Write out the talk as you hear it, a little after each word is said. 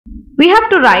we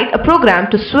have to write a program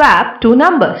to swap two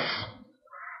numbers.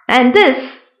 And this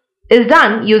is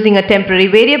done using a temporary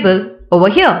variable over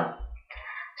here.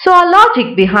 So our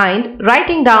logic behind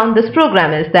writing down this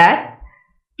program is that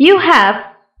you have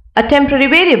a temporary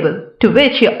variable to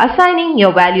which you're assigning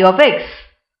your value of x.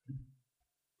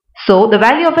 So the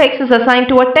value of x is assigned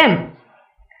to a temp,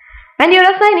 and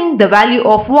you're assigning the value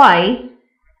of y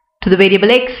to the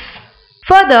variable x.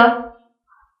 Further,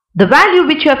 the value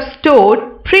which you have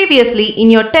stored previously in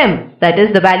your temp, that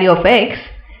is the value of x,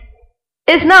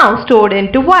 is now stored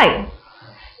into y.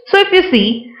 So if you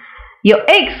see, your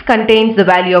x contains the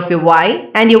value of your y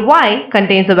and your y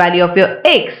contains the value of your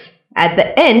x at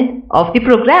the end of the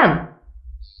program.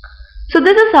 So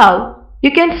this is how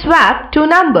you can swap two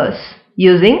numbers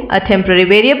using a temporary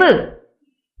variable.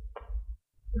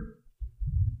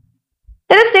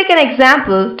 Let us take an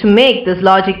example to make this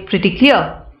logic pretty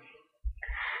clear.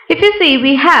 If you see,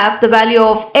 we have the value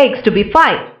of x to be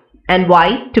 5 and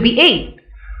y to be 8.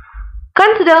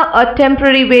 Consider a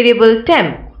temporary variable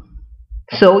temp.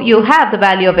 So you have the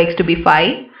value of x to be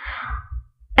 5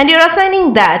 and you are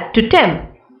assigning that to temp.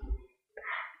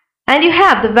 And you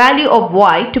have the value of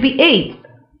y to be 8.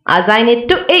 Assign it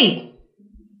to 8.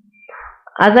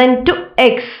 Assign it to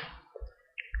x.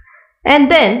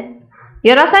 And then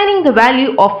you are assigning the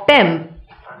value of temp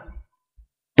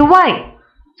to y.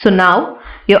 So now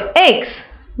your x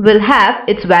will have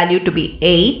its value to be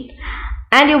 8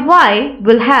 and your y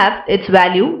will have its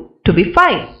value to be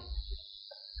 5.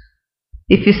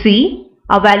 If you see,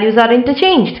 our values are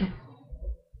interchanged.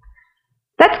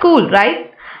 That's cool,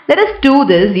 right? Let us do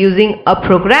this using a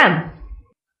program.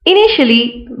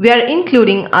 Initially, we are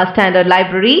including our standard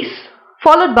libraries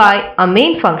followed by a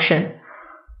main function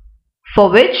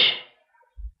for which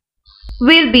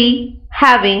we'll be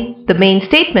having the main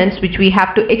statements which we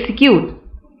have to execute.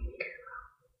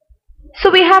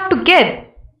 So we have to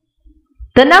get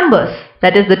the numbers,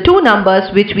 that is the two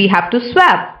numbers which we have to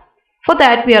swap. For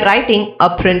that, we are writing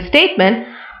a print statement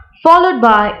followed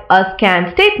by a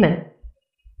scan statement.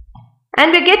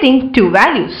 And we're getting two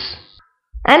values.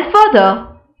 And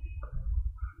further,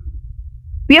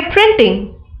 we are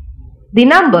printing the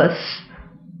numbers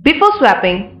before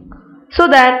swapping so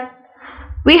that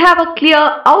we have a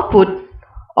clear output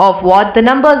of what the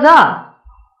numbers are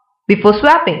before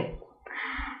swapping.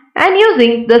 And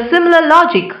using the similar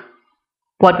logic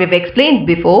what we've explained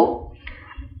before,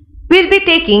 we'll be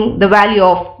taking the value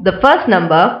of the first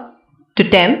number to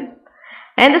temp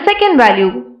and the second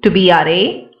value to be our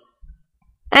a,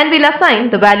 and we'll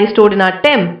assign the value stored in our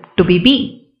temp to be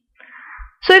b.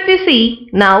 So if you see,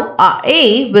 now our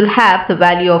a will have the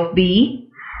value of b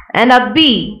and our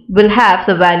b will have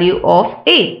the value of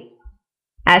a.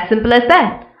 As simple as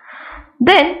that.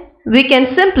 Then we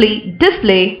can simply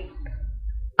display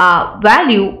our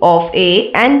value of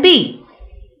a and b.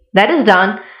 That is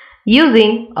done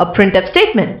using a printf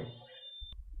statement.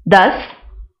 Thus,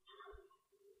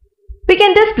 we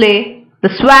can display the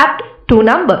swapped two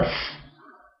numbers.